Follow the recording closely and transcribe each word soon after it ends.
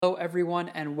Hello everyone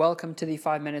and welcome to the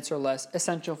 5 Minutes or Less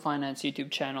Essential Finance YouTube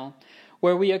channel,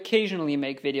 where we occasionally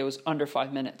make videos under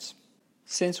 5 minutes.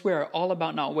 Since we are all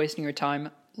about not wasting your time,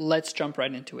 let's jump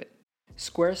right into it.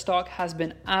 Square stock has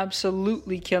been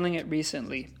absolutely killing it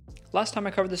recently. Last time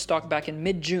I covered the stock back in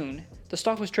mid-June, the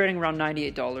stock was trading around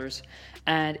 $98,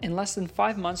 and in less than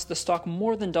 5 months the stock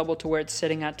more than doubled to where it's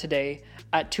sitting at today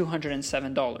at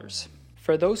 $207.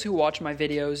 For those who watch my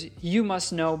videos, you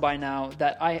must know by now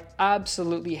that I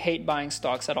absolutely hate buying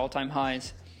stocks at all-time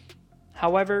highs.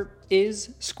 However,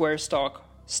 is Square stock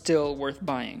still worth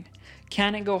buying?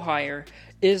 Can it go higher?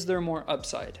 Is there more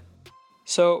upside?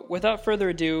 So without further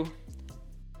ado,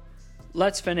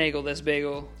 let's finagle this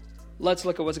bagel. Let's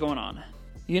look at what's going on.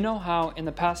 You know how in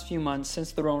the past few months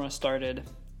since the Rona started,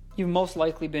 you've most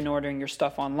likely been ordering your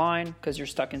stuff online because you're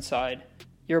stuck inside.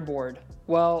 You're bored.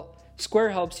 Well,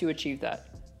 Square helps you achieve that.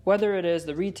 Whether it is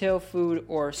the retail, food,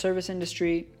 or service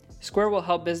industry, Square will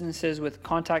help businesses with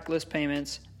contactless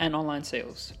payments and online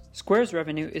sales. Square's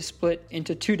revenue is split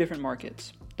into two different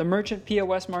markets, the merchant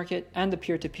POS market and the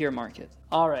peer-to-peer market.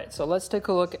 Alright, so let's take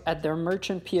a look at their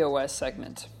merchant POS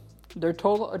segment. Their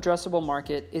total addressable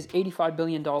market is $85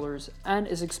 billion and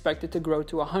is expected to grow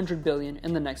to $100 billion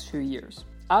in the next few years.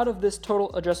 Out of this total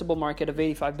addressable market of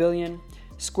 $85 billion,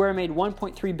 Square made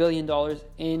 $1.3 billion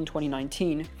in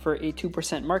 2019 for a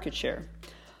 2% market share.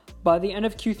 By the end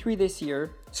of Q3 this year,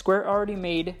 Square already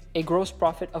made a gross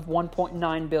profit of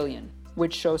 $1.9 billion,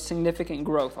 which shows significant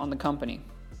growth on the company.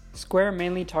 Square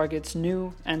mainly targets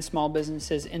new and small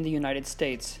businesses in the United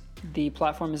States. The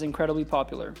platform is incredibly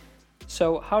popular.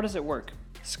 So how does it work?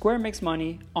 Square makes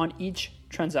money on each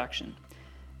transaction.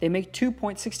 They make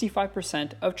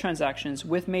 2.65% of transactions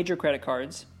with major credit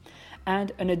cards,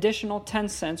 and an additional 10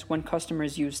 cents when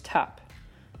customers use Tap.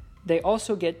 They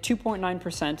also get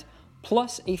 2.9%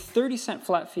 plus a 30-cent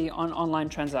flat fee on online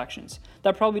transactions.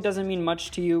 That probably doesn't mean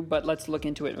much to you, but let's look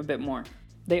into it a bit more.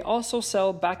 They also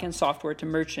sell back-end software to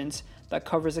merchants that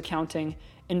covers accounting,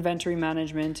 inventory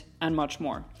management, and much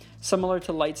more, similar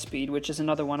to Lightspeed, which is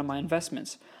another one of my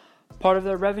investments. Part of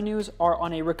their revenues are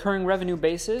on a recurring revenue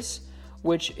basis,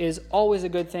 which is always a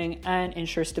good thing and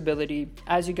ensures stability.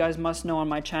 As you guys must know on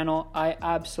my channel, I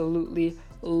absolutely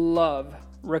love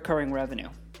recurring revenue.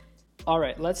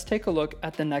 Alright, let's take a look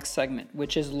at the next segment,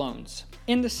 which is loans.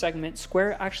 In this segment,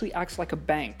 Square actually acts like a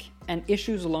bank and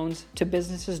issues loans to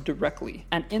businesses directly.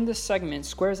 And in this segment,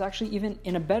 Square is actually even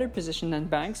in a better position than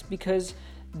banks because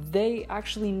they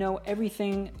actually know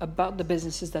everything about the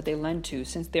businesses that they lend to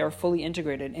since they are fully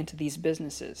integrated into these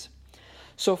businesses.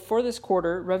 So for this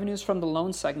quarter, revenues from the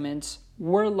loan segments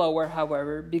were lower,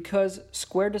 however, because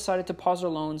Square decided to pause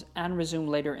their loans and resume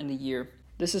later in the year.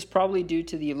 This is probably due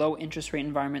to the low interest rate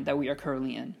environment that we are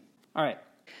currently in. All right,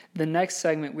 the next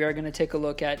segment we are going to take a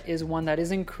look at is one that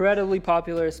is incredibly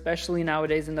popular, especially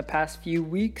nowadays in the past few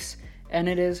weeks, and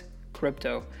it is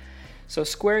crypto. So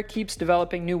Square keeps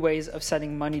developing new ways of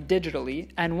sending money digitally,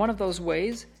 and one of those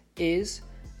ways is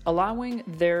allowing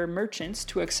their merchants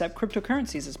to accept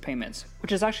cryptocurrencies as payments,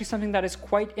 which is actually something that is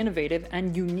quite innovative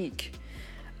and unique.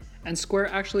 And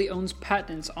Square actually owns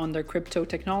patents on their crypto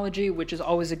technology, which is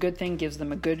always a good thing, gives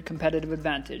them a good competitive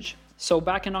advantage. So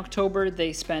back in October,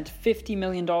 they spent $50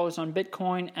 million on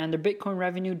Bitcoin, and their Bitcoin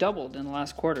revenue doubled in the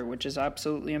last quarter, which is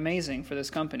absolutely amazing for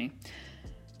this company.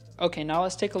 Okay, now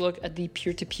let's take a look at the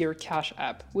peer-to-peer cash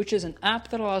app, which is an app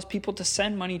that allows people to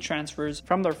send money transfers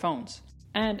from their phones.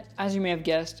 And as you may have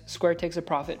guessed, Square takes a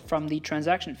profit from the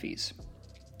transaction fees.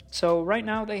 So right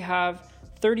now they have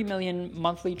 30 million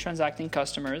monthly transacting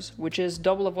customers, which is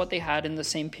double of what they had in the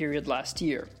same period last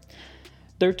year.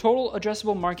 Their total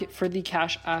addressable market for the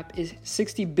Cash app is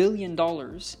 $60 billion,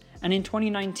 and in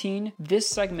 2019, this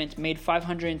segment made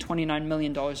 $529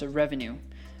 million of revenue,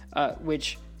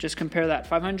 which, just compare that,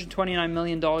 $529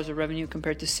 million of revenue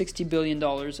compared to $60 billion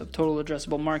of total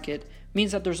addressable market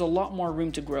means that there's a lot more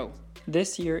room to grow.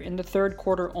 This year, in the third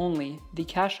quarter only, the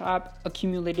Cash app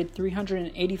accumulated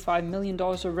 $385 million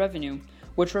of revenue,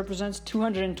 which represents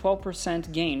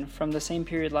 212% gain from the same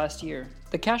period last year.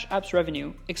 The Cash app's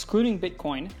revenue, excluding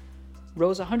Bitcoin,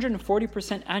 rose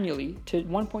 140% annually to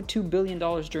 $1.2 billion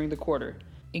during the quarter.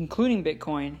 Including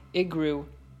Bitcoin, it grew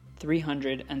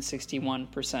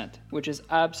 361%, which is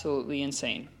absolutely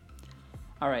insane.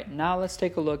 Alright, now let's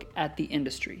take a look at the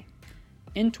industry.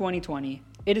 In 2020,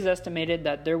 it is estimated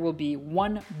that there will be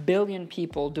 1 billion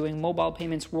people doing mobile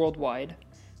payments worldwide,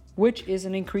 which is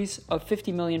an increase of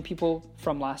 50 million people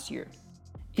from last year.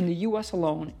 In the US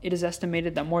alone, it is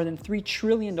estimated that more than $3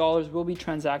 trillion will be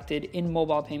transacted in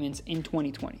mobile payments in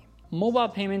 2020. Mobile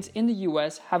payments in the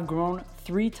US have grown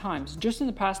 3 times just in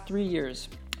the past 3 years.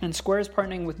 And Square is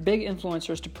partnering with big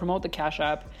influencers to promote the Cash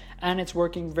App, and it's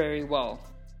working very well.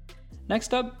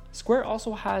 Next up, Square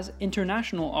also has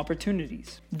international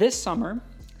opportunities. This summer,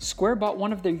 Square bought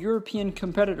one of their European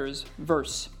competitors,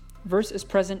 Verse. Verse is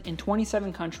present in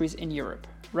 27 countries in Europe.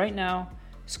 Right now,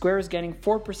 Square is getting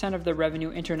 4% of their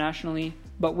revenue internationally,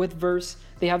 but with Verse,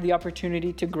 they have the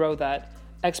opportunity to grow that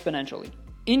exponentially.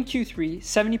 In Q3,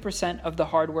 70% of the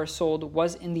hardware sold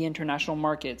was in the international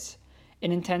markets.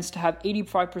 It intends to have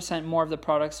 85% more of the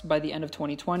products by the end of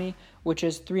 2020, which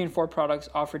is 3 and 4 products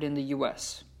offered in the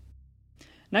US.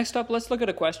 Next up, let's look at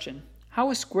a question. How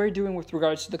is Square doing with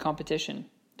regards to the competition?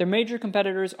 Their major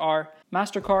competitors are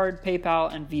MasterCard,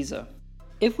 PayPal, and Visa.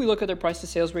 If we look at their price to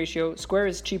sales ratio, Square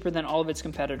is cheaper than all of its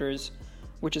competitors,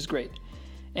 which is great.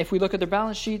 If we look at their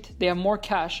balance sheet, they have more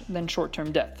cash than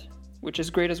short-term debt, which is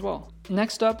great as well.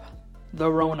 Next up,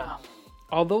 the Rona.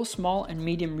 Although small and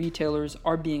medium retailers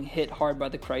are being hit hard by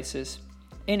the crisis,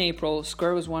 in April,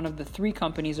 Square was one of the 3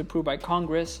 companies approved by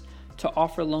Congress to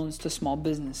offer loans to small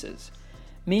businesses,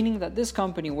 meaning that this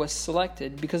company was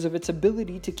selected because of its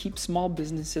ability to keep small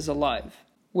businesses alive,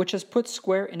 which has put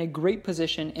Square in a great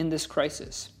position in this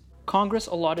crisis. Congress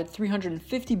allotted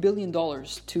 $350 billion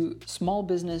to small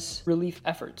business relief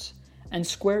efforts, and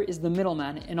Square is the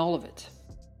middleman in all of it.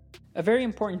 A very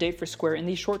important date for Square in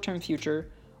the short-term future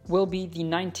will be the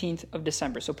 19th of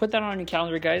December. So put that on your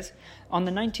calendar, guys. On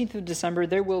the 19th of December,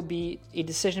 there will be a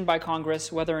decision by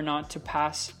Congress whether or not to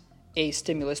pass a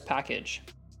stimulus package.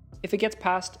 If it gets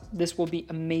passed, this will be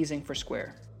amazing for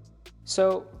Square.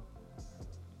 So,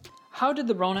 how did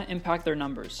the Rona impact their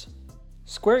numbers?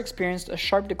 Square experienced a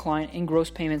sharp decline in gross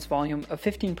payments volume of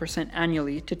 15%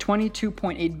 annually to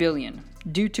 $22.8 billion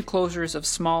due to closures of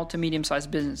small to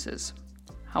medium-sized businesses.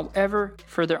 However,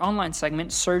 for their online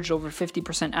segment surged over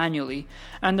 50% annually,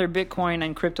 and their Bitcoin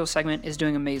and crypto segment is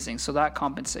doing amazing, so that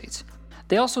compensates.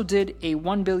 They also did a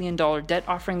 $1 billion debt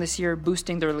offering this year,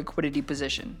 boosting their liquidity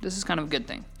position. This is kind of a good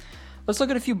thing. Let's look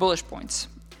at a few bullish points.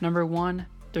 Number 1,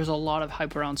 there's a lot of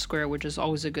hype around Square, which is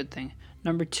always a good thing.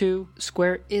 Number 2,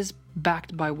 Square is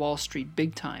backed by Wall Street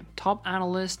big time. Top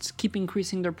analysts keep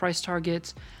increasing their price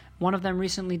targets. One of them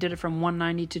recently did it from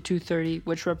 190 to 230,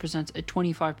 which represents a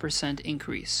 25%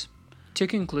 increase. To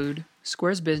conclude,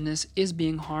 Square's business is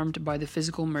being harmed by the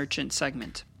physical merchant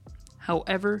segment.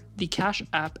 However, the Cash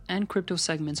App and crypto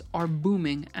segments are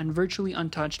booming and virtually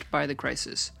untouched by the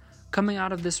crisis. Coming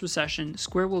out of this recession,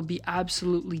 Square will be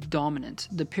absolutely dominant.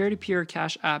 The peer-to-peer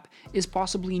Cash App is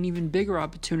possibly an even bigger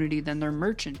opportunity than their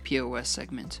merchant POS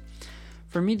segment.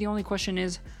 For me, the only question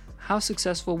is, how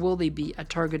successful will they be at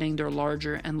targeting their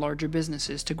larger and larger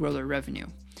businesses to grow their revenue?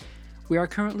 We are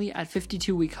currently at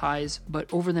 52-week highs,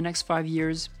 but over the next 5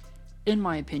 years, in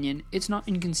my opinion, it's not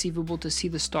inconceivable to see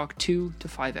the stock 2 to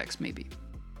 5x maybe.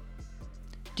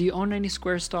 Do you own any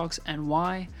Square stocks and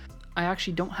why? I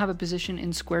actually don't have a position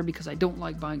in Square because I don't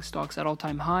like buying stocks at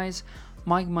all-time highs.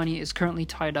 My money is currently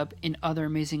tied up in other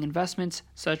amazing investments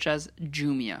such as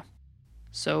Jumia.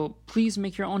 So please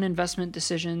make your own investment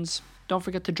decisions. Don't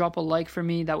forget to drop a like for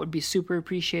me. That would be super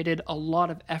appreciated. A lot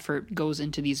of effort goes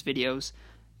into these videos.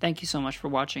 Thank you so much for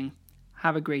watching.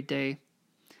 Have a great day.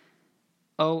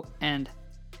 Oh, and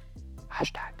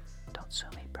hashtag don't sue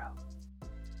me, bro.